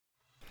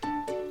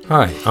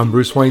Hi, I'm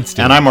Bruce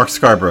Weinstein. And I'm Mark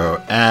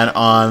Scarborough. And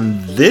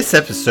on this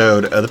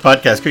episode of the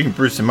podcast, Cooking with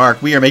Bruce and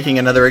Mark, we are making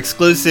another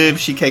exclusive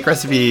sheet cake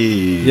recipe.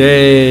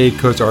 Yay,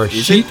 because our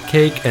sheet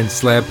cake and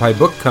slab pie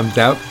book comes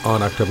out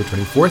on October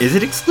 24th. Is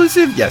it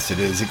exclusive? Yes, it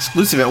is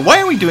exclusive. And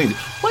why are we doing this?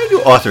 Why do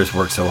authors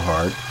work so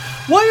hard?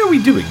 Why are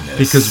we doing this?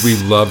 Because we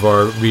love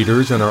our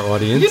readers and our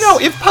audience. You know,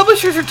 if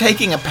publishers are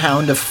taking a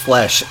pound of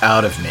flesh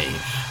out of me,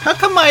 how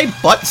come my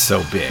butt's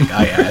so big,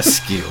 I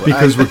ask you?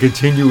 Because we're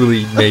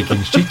continually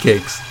making sheet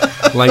cakes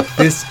like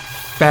this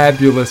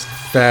fabulous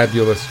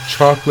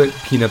chocolate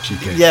peanut sheet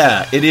cake.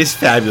 Yeah, it is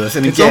fabulous.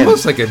 And it's again,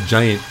 almost like a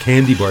giant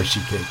candy bar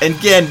sheet cake. And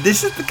again,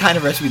 this is the kind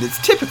of recipe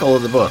that's typical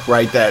of the book,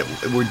 right?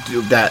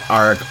 That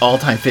our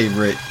all-time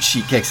favorite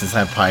sheet cakes and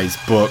slab pies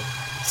book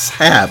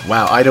have.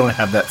 Wow, I don't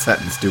have that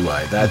sentence, do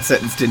I? That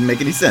sentence didn't make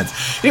any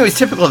sense. Anyway, it's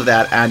typical of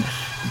that,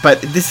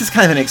 but this is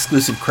kind of an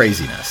exclusive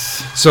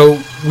craziness.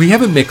 So we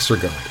have a mixer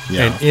going,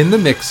 yeah. And in the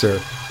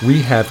mixer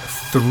we have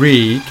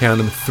three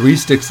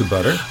sticks of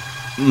butter.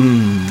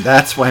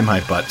 That's why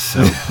my butt's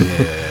so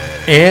big.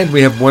 And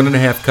we have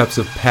 1.5 cups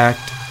of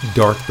packed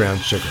dark brown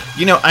sugar.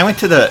 You know, I went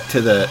to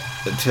the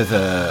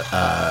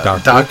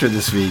doctor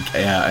this week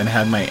and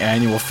had my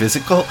annual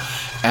physical.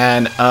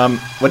 And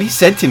what he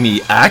said to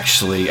me,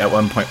 actually, at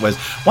one point was,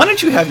 why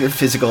don't you have your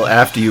physical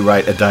after you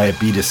write a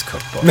diabetes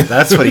cookbook?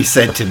 That's what he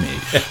said to me.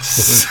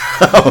 So,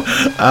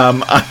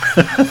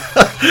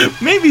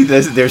 maybe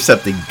there's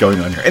something going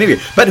on here. Anyway,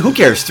 but who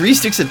cares? 3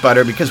 sticks of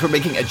butter, because we're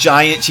making a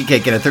giant sheet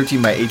cake in a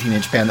 13 by 18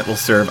 inch pan that will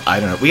serve,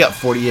 I don't know, we got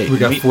 48. We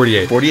got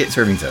 48. 48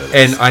 servings out of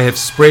this. And I have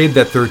sprayed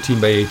that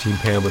 13 by 18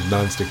 pan with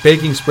nonstick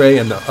baking spray,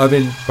 and the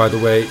oven, by the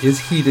way, is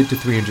heated to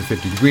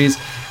 350 degrees.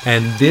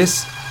 And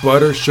this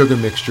butter sugar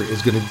mixture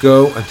is going to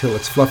go until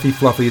it's fluffy.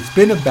 It's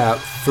been about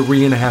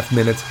 3.5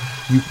 minutes.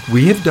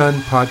 We have done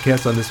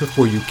podcasts on this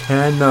before. You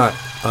cannot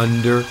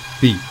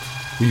underbeat.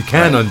 You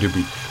can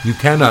underbeat. You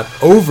cannot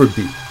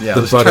overbeat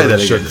the butter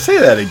and sugar. Say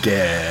that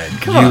again.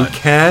 Come on. You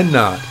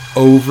cannot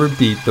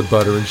overbeat the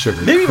butter and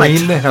sugar.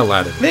 Cream the hell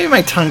out of it. Maybe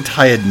my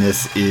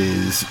tongue-tiedness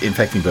is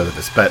infecting both of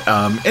us. But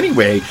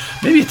anyway,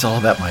 maybe it's all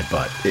about my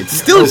butt. It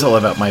still is all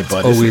about my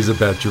butt. Always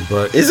about your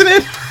butt. Isn't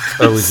it?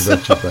 Always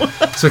about your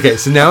butt. So, okay,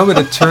 so now I'm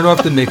going to turn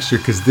off the mixture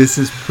because this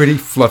is pretty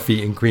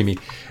fluffy and creamy.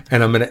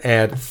 And I'm going to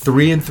add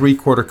 3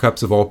 3/4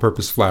 cups of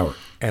all-purpose flour.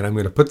 And I'm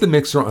going to put the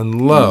mixer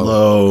on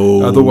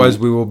low. Otherwise,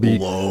 we will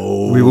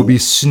be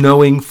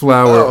snowing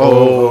flour all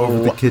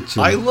over the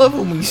kitchen. I love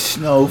when we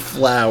snow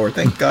flour.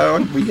 Thank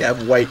God we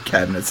have white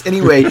cabinets.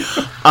 Anyway,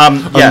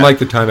 unlike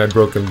the time I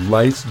broke a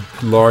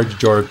large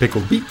jar of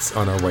pickled beets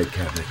on our white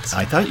cabinets.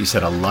 I thought you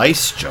said a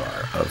lice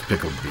jar of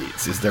pickled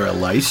beets. Is there a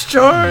lice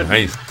jar?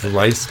 Nice.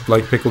 Lice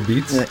like pickled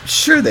beets?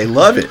 Sure, they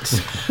love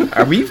it.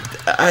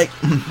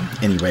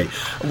 Anyway,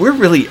 we're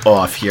really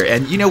off here.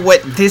 And you know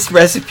what? This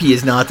recipe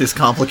is not this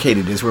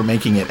complicated as we're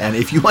making it. And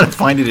if you want to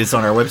find it, it's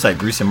on our website,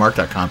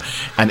 bruceandmark.com.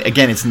 And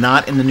again, it's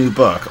not in the new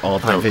book,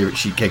 All-Time Favorite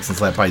Sheet Cakes and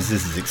Slab Pies.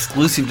 This is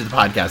exclusive to the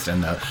podcast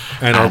and our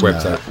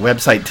website.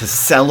 Website to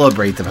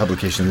celebrate the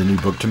publication of the new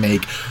book, to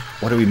make,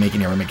 what are we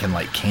making here? We're making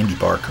like candy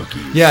bar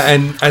cookies. Yeah,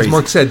 and as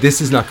Mark said,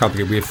 this is not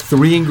complicated. We have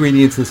 3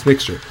 ingredients in this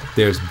mixture.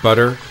 There's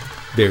butter,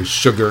 there's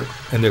sugar,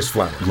 and there's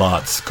flour.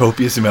 Lots,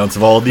 copious amounts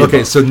of all of the above.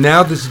 Okay, so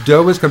now this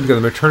dough has come together.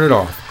 I'm going to turn it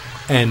off.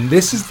 And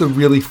this is the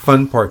really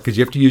fun part, because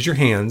you have to use your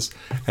hands,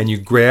 and you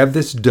grab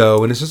this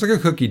dough, and it's just like a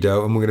cookie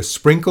dough, and we're going to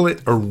sprinkle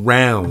it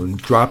around,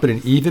 drop it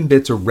in even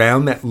bits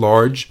around that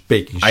large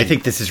baking sheet. I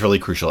think this is really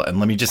crucial. And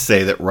let me just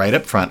say that right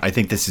up front, I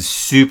think this is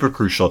super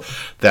crucial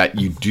that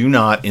you do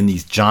not, in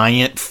these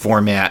giant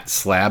format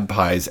slab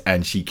pies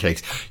and sheet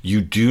cakes, you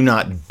do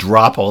not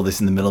drop all this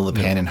in the middle of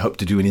the pan and hope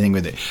to do anything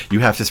with it. You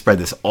have to spread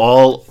this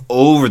all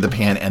over the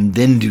pan and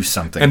then do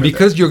something and with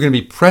because it. You're going to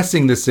be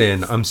pressing this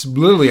in, I'm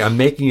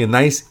making a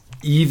nice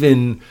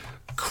even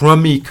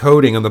crummy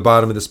coating on the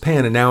bottom of this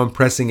pan, and now I'm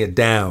pressing it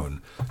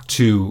down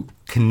to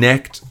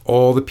connect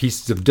all the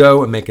pieces of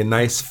dough and make a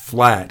nice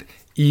flat,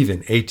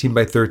 even 18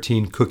 by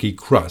 13 cookie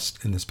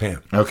crust in this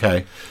pan.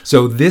 Okay.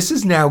 So this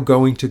is now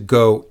going to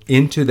go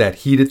into that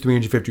heated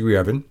 350 degree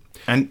oven.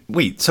 And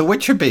wait, so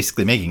what you're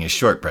basically making is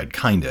shortbread,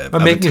 kind of.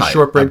 I'm making a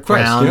shortbread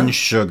crust, brown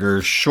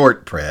sugar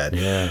shortbread.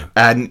 Yeah.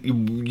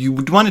 And you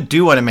would want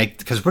to make,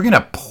 because we're going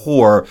to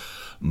pour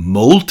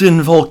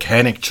molten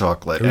volcanic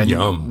chocolate. And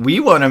yum. We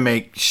want to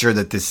make sure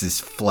that this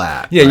is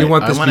flat. Yeah, right? You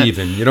want this to be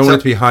even. You don't want it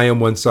to be high on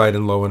one side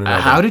and low on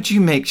another. How did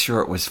you make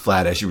sure it was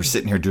flat as you were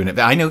sitting here doing it?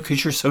 I know,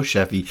 because you're so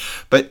chefy,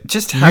 but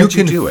just how did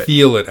you do it? You can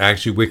feel it,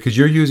 actually, because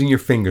you're using your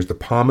fingers, the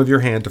palm of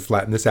your hand, to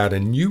flatten this out,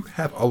 and you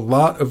have a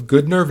lot of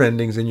good nerve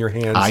endings in your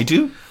hands. I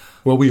do?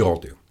 Well, we all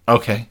do.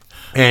 Okay.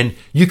 And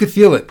you could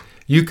feel it.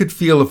 You could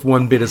feel if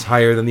one bit is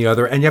higher than the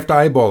other, and you have to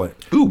eyeball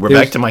it. Ooh, we're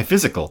back to my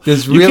physical.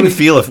 You can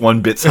feel if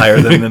one bit's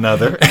higher than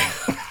another.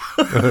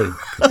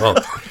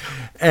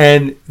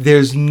 And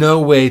there's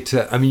no way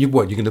to, I mean, you're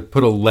going to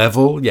put a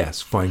level?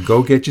 Yes, fine.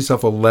 Go get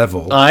yourself a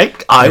level.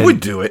 I would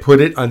do it.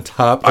 Put it on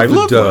top of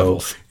the dough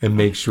levels. and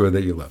make sure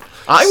that you level.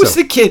 I was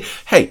the kid.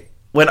 Hey,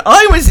 when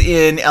I was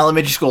in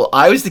elementary school,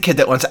 I was the kid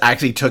that once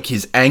actually took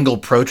his angle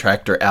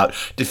protractor out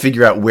to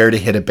figure out where to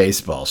hit a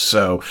baseball.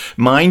 So,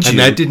 mind you... And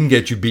that didn't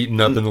get you beaten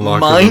up in the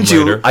locker room Mind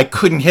you, later. I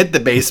couldn't hit the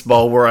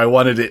baseball where I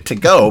wanted it to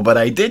go, but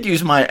I did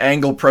use my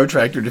angle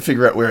protractor to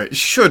figure out where it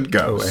should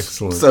go. Oh,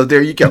 excellent. So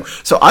there you go.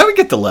 So I would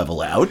get the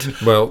level out.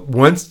 Well,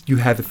 once you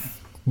have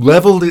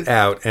leveled it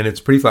out and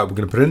it's pretty flat, we're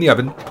going to put it in the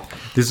oven.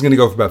 This is going to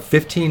go for about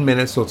 15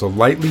 minutes, so it's a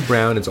lightly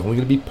brown. It's only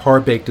going to be par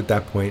baked at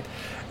that point.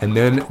 And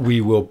then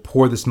we will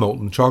pour this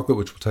molten chocolate,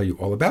 which we'll tell you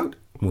all about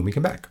when we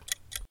come back.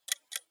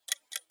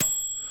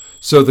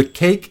 So the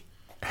cake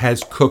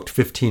has cooked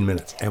 15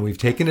 minutes, and we've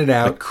taken it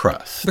out. The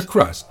crust. The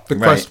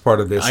crust part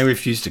of this. I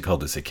refuse to call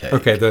this a cake.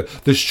 Okay,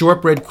 the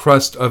shortbread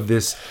crust of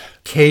this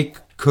cake,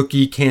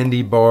 cookie,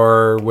 candy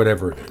bar,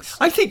 whatever it is.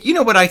 I think, you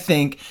know what I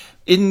think?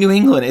 In New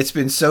England, it's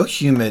been so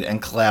humid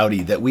and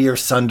cloudy that we are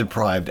sun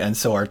deprived, and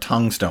so our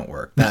tongues don't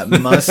work. That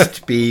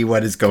must be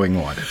what is going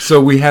on.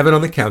 So we have it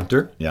on the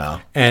counter.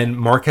 Yeah. And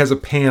Mark has a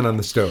pan on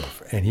the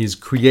stove, and he's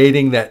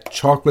creating that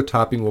chocolate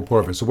topping we'll pour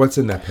over. So what's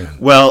in that pan?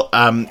 Well,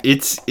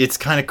 it's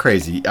kind of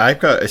crazy. I've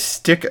got a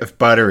stick of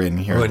butter in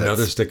here. Oh,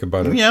 another stick of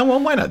butter. Yeah, well,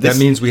 why not? That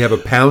means we have a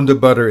pound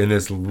of butter in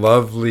this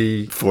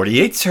lovely...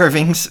 48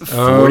 servings.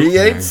 48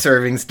 Okay.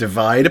 servings.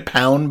 Divide a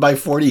pound by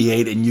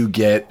 48, and you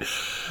get...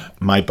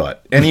 my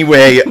butt.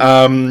 Anyway, you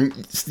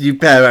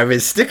have a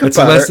stick of It's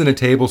butter. less than a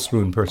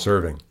tablespoon per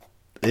serving.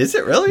 Is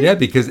it really? Yeah,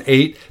 because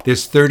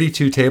there's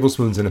 32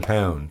 tablespoons in a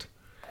pound.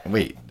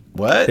 Wait,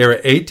 what? There are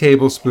 8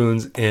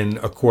 tablespoons in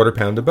a quarter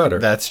pound of butter.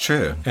 That's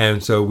true.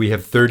 And so we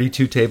have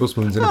 32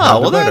 tablespoons in a Oh, pound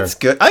well, of butter. that's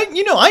good.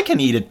 I can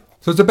eat it.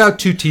 So it's about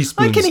 2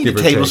 teaspoons. I can eat give a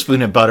or take.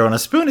 tablespoon of butter on a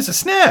spoon as a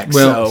snack.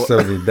 Well,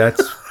 so so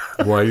that's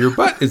why your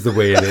butt is the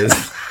way it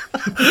is.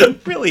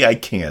 really, I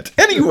can't.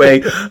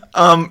 Anyway,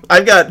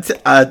 I've got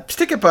a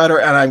stick of butter,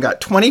 and I've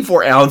got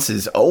 24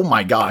 ounces, oh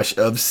my gosh,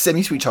 of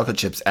semi-sweet chocolate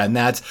chips, and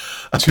that's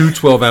 2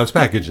 12-ounce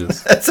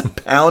packages. That's a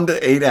pound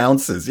to 8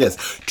 ounces.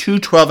 Yes, 2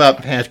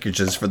 12-ounce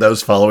packages for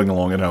those following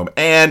along at home.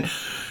 And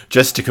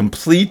just to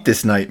complete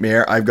this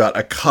nightmare, I've got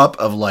a cup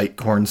of light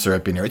corn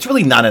syrup in here. It's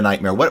really not a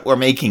nightmare. What we're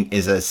making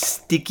is a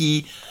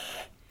sticky,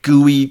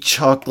 gooey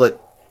chocolate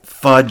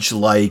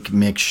fudge-like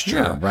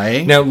mixture,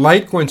 right? Now,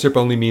 light corn syrup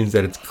only means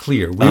that it's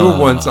clear. We were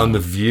once on The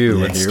View,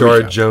 yeah, and here Star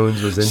we go.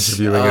 Jones was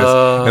interviewing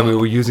us, and we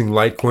were using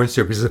light corn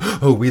syrup. He said,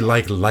 oh, we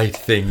like light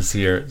things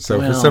here.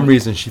 So for some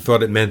reason, she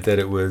thought it meant that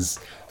it was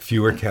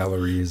fewer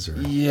calories. Or...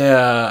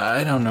 Yeah,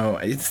 I don't know.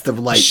 It's the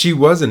light. She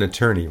was an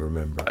attorney,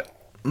 remember?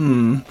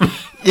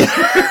 Yeah.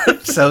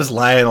 So's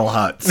Lionel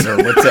Hutz,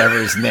 or whatever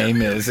his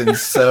name is. And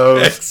so...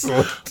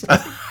 Excellent.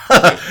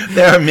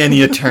 There are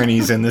many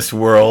attorneys in this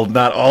world.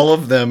 Not all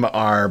of them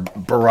are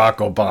Barack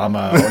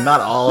Obama, or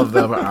not all of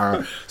them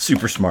are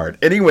super smart.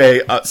 Anyway,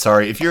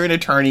 sorry, if you're an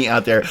attorney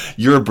out there,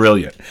 you're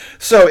brilliant.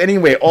 So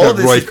anyway, all of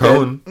this Roy has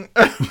been-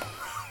 Cohn.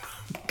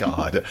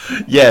 God,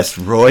 yes,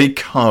 Roy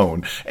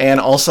Cohn,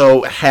 and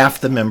also half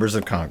the members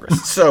of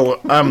Congress. So,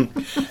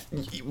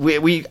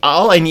 we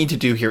all I need to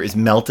do here is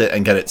melt it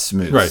and get it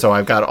smooth. Right. So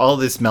I've got all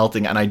this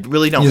melting, and I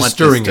really don't You're want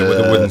stirring this it to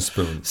with a wooden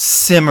spoon.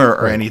 simmer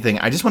or anything.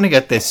 I just want to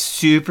get this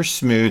super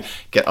smooth,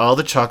 get all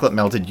the chocolate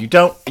melted. You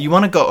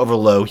want to go over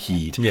low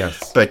heat.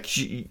 Yes. But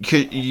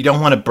you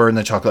don't want to burn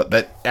the chocolate.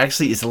 But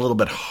actually, it's a little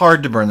bit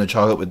hard to burn the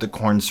chocolate with the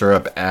corn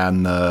syrup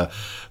and the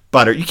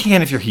butter. You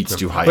can if your heat's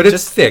too high. But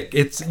it's thick.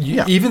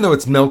 Yeah. Even though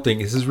it's melting,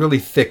 this is really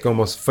thick,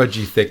 almost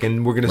fudgy thick.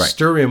 And we're going to Right.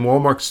 stir in, while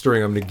Mark's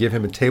stirring, I'm going to give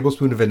him a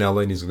tablespoon of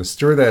vanilla, and he's going to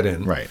stir that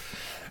in. Right.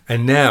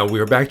 And now we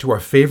are back to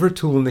our favorite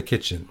tool in the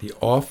kitchen, the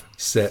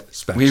offset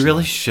spatula. We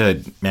really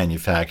should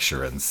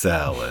manufacture and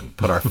sell and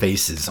put our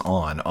faces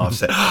on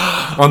offset.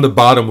 On the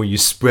bottom where you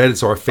spread it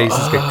so our faces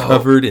get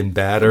covered in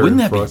batter Wouldn't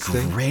and that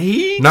frosting. be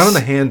great? Not on the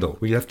handle.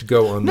 We have to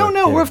go on No,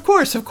 the... of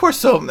course.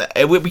 So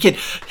we could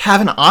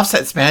have an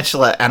offset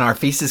spatula, and our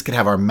faces could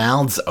have our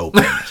mouths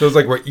open. So it's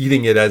like we're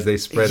eating it as they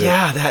spread it.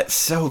 Yeah, that's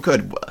so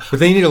good. But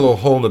they need a little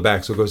hole in the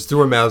back, so it goes through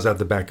our mouths out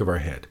the back of our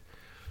head.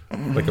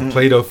 Like a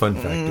Play-Doh Fun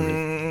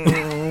Factory.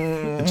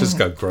 It just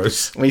got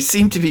gross. We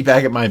seem to be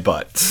back at my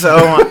butt.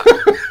 So,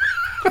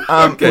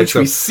 which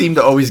we seem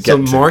to always get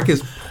So to. Mark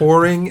is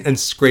pouring and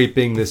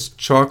scraping this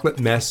chocolate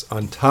mess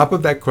on top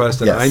of that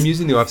crust, and Yes. I'm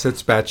using the offset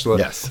spatula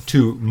Yes.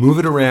 to move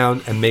it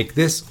around and make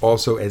this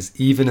also as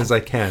even as I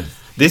can.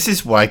 This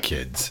is why,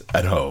 kids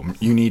at home,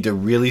 you need to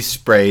really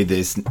spray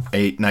this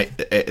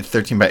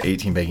 13 by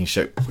 18 baking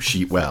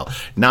sheet well.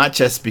 Not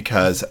just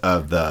because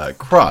of the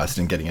crust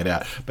and getting it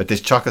out, but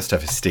this chocolate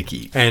stuff is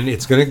sticky. And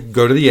it's going to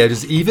go to the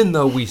edges, even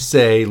though we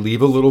say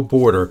leave a little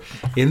border.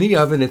 In the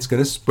oven, it's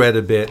going to spread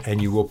a bit, and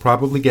you will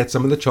probably get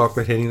some of the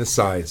chocolate hitting the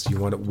sides. You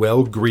want it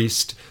well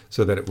greased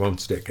so that it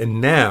won't stick.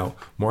 And now,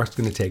 Mark's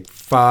going to take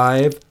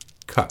 5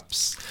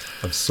 cups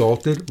of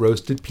salted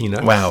roasted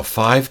peanuts. Wow,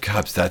 5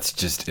 cups, that's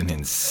just an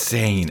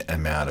insane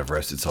amount of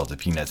roasted salted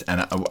peanuts.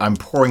 And I'm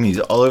pouring these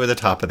all over the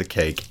top of the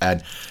cake,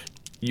 and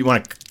you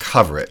want to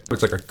cover it.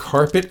 It's like a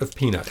carpet of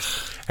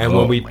peanuts. And Oh,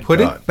 when we my put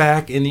God. it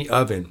back in the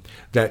oven,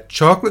 that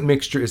chocolate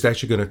mixture is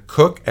actually going to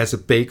cook as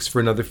it bakes for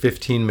another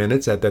 15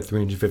 minutes at that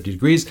 350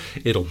 degrees.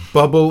 It'll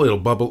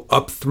bubble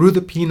up through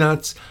the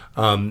peanuts.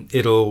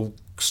 It'll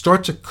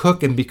start to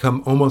cook and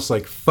become almost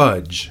like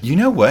fudge. You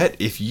know what?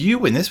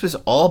 When this was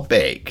all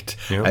baked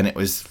Yeah. and it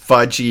was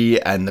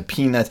fudgy and the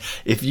peanuts,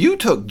 if you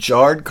took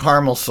jarred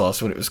caramel sauce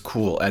when it was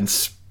cool and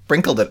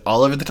sprinkled it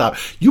all over the top,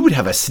 you would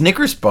have a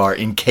Snickers bar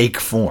in cake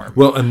form.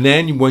 Well, and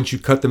then once you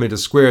cut them into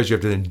squares, you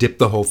have to then dip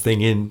the whole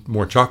thing in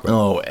more chocolate.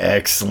 Oh,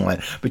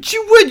 excellent. But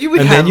you would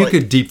and have then you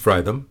could deep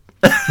fry them.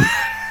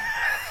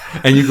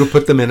 And you could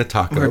put them in a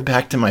taco. We're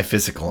back to my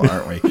physical,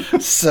 aren't we?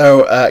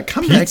 So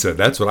come back. Pizza,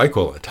 that's what I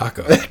call a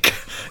taco.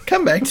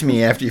 Come back to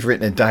me after you've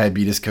written a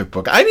diabetes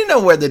cookbook. I didn't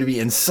know whether to be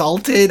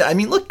insulted. I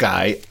mean, look,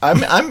 guy,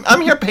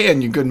 I'm here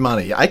paying you good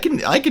money. I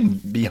can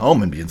be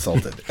home and be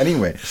insulted.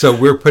 Anyway, So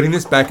we're putting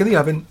this back in the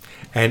oven,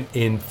 and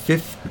in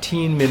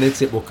 15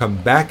 minutes it will come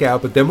back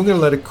out, but then we're going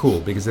to let it cool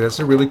because it has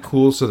to really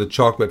cool so the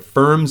chocolate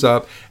firms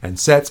up and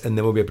sets, and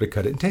then we'll be able to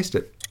cut it and taste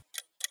it.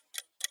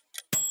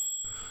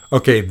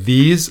 Okay,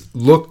 these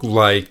look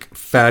like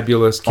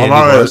fabulous candy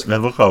bars. They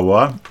look like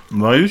what?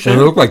 What are you They saying?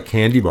 look like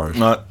candy bars.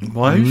 What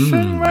are you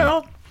saying,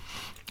 Mel?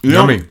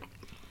 Yummy.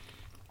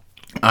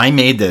 I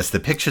made this.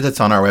 The picture that's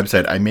on our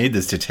website, I made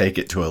this to take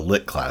it to a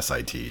lit class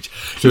I teach.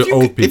 To If you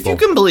old If people. you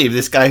can believe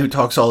this guy who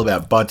talks all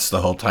about butts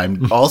the whole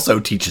time also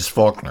teaches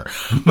Faulkner.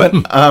 But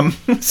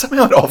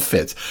somehow it all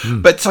fits.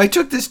 But so I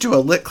took this to a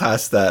lit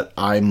class that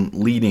I'm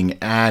leading,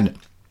 and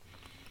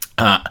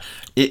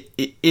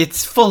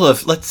it's full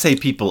of, let's say,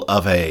 people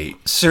of a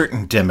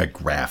certain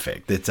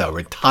demographic. That's a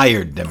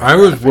retired demographic. I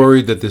was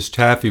worried that this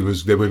taffy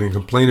they were going to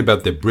complain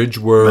about their bridge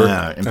work.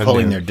 and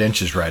pulling their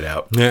dentures right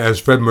out. Yeah, as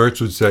Fred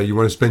Mertz would say, you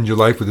want to spend your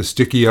life with a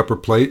sticky upper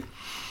plate?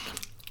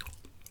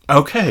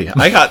 Okay,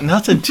 I got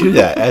nothing to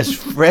that. As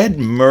Fred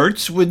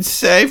Mertz would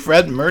say,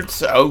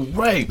 oh,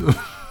 right.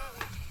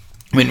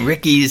 When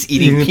Ricky's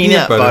eating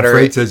peanut butter,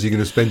 Fred says you're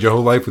going to spend your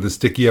whole life with a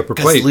sticky upper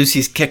because plate.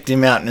 Lucy's kicked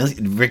him out,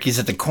 and Ricky's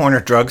at the corner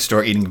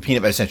drugstore eating a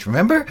peanut butter sandwich.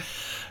 Remember?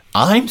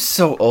 I'm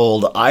so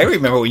old. I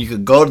remember when you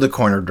could go to the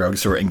corner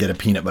drugstore and get a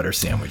peanut butter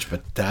sandwich,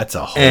 but that's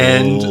a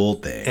whole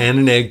thing. And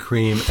an egg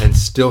cream, and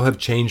still have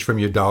change from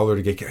your dollar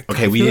to get.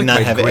 Okay, we did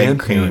not have egg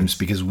creams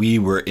because we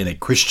were in a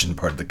Christian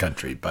part of the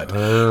country, but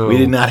we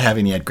did not have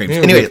any egg creams.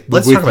 Yeah, Anyway,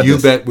 let's talk about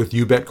this. With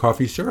You-Bet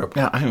coffee syrup.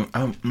 Now,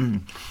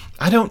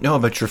 I don't know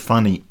about your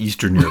funny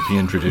Eastern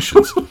European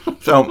traditions.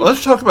 So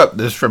let's talk about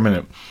this for a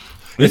minute.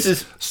 This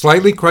is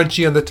Slightly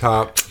crunchy on the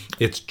top.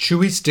 It's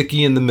chewy,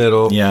 sticky in the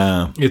middle.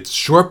 Yeah. It's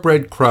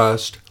shortbread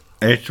crust.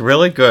 It's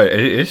really good. It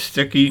is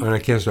sticky. And I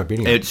can't stop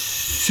eating it. It's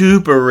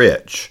super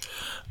rich.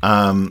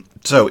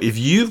 So if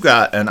you've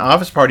got an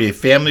office party, a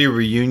family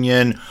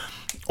reunion,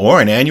 or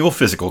an annual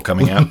physical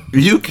coming up,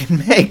 you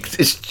can make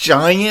this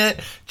giant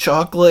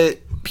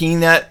chocolate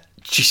peanut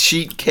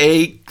sheet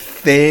cake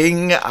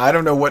thing. I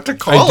don't know what to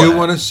call it. I do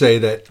want to say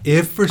that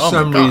if for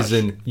some gosh.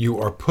 reason you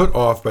are put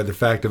off by the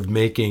fact of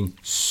making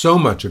so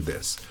much of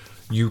this,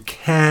 you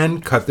can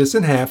cut this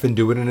in half and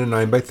do it in a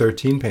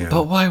 9x13 pan.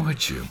 But why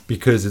would you?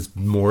 Because it's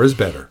more is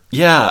better.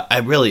 Yeah, I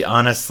really,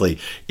 honestly,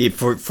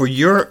 for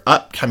your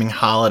upcoming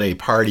holiday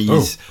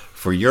parties,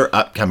 for your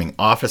upcoming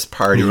office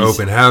parties, Your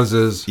open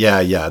houses,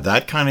 yeah,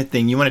 that kind of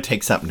thing. You want to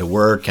take something to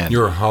work, and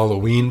your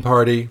Halloween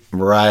party.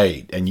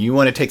 right, and you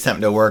want to take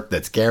something to work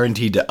that's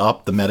guaranteed to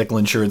up the medical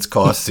insurance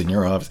costs in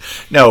your office.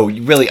 No,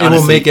 really, It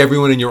honestly, will make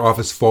everyone in your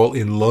office fall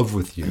in love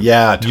with you.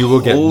 Yeah, You will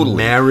get totally.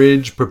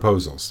 marriage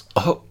proposals.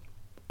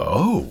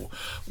 Oh,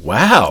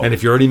 wow. And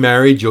if you're already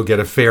married, you'll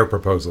get affair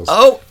proposals.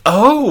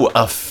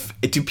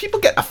 Do people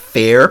get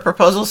affair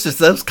proposals? Does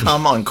those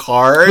come on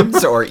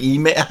cards or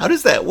email? How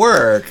does that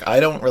work?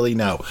 I don't really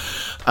know.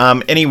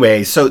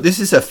 Anyway, so this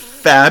is a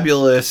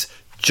fabulous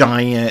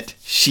giant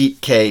sheet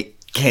cake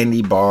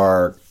candy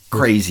bar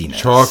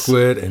craziness.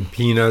 Chocolate and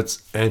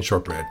peanuts and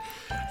shortbread.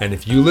 And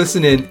if you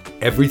listen in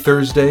every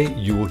Thursday,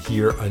 you will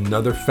hear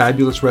another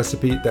fabulous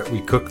recipe that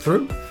we cook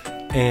through.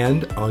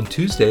 And on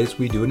Tuesdays,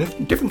 we do a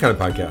different kind of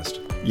podcast.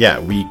 Yeah,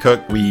 we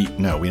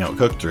don't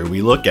cook through.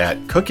 We look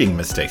at cooking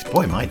mistakes.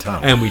 Boy, my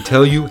tongue. And we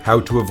tell you how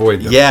to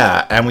avoid them.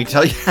 Yeah, and we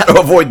tell you how to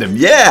avoid them.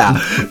 Yeah,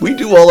 we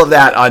do all of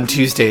that on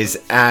Tuesdays.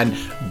 And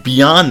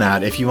beyond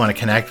that, if you want to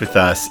connect with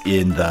us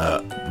in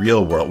the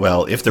real world,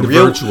 well, if the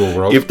virtual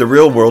world. if the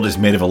real world is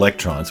made of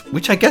electrons,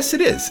 which I guess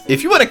it is,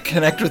 if you want to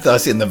connect with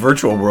us in the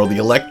virtual world, the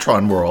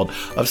electron world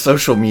of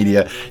social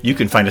media, you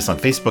can find us on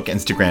Facebook,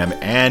 Instagram,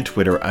 and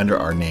Twitter under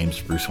our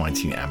names, Bruce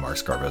Weinstein and Mark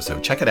Scarborough. So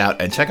check it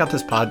out, and check out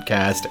this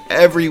podcast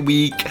every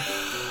week,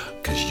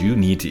 because you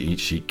need to eat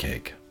sheet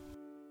cake.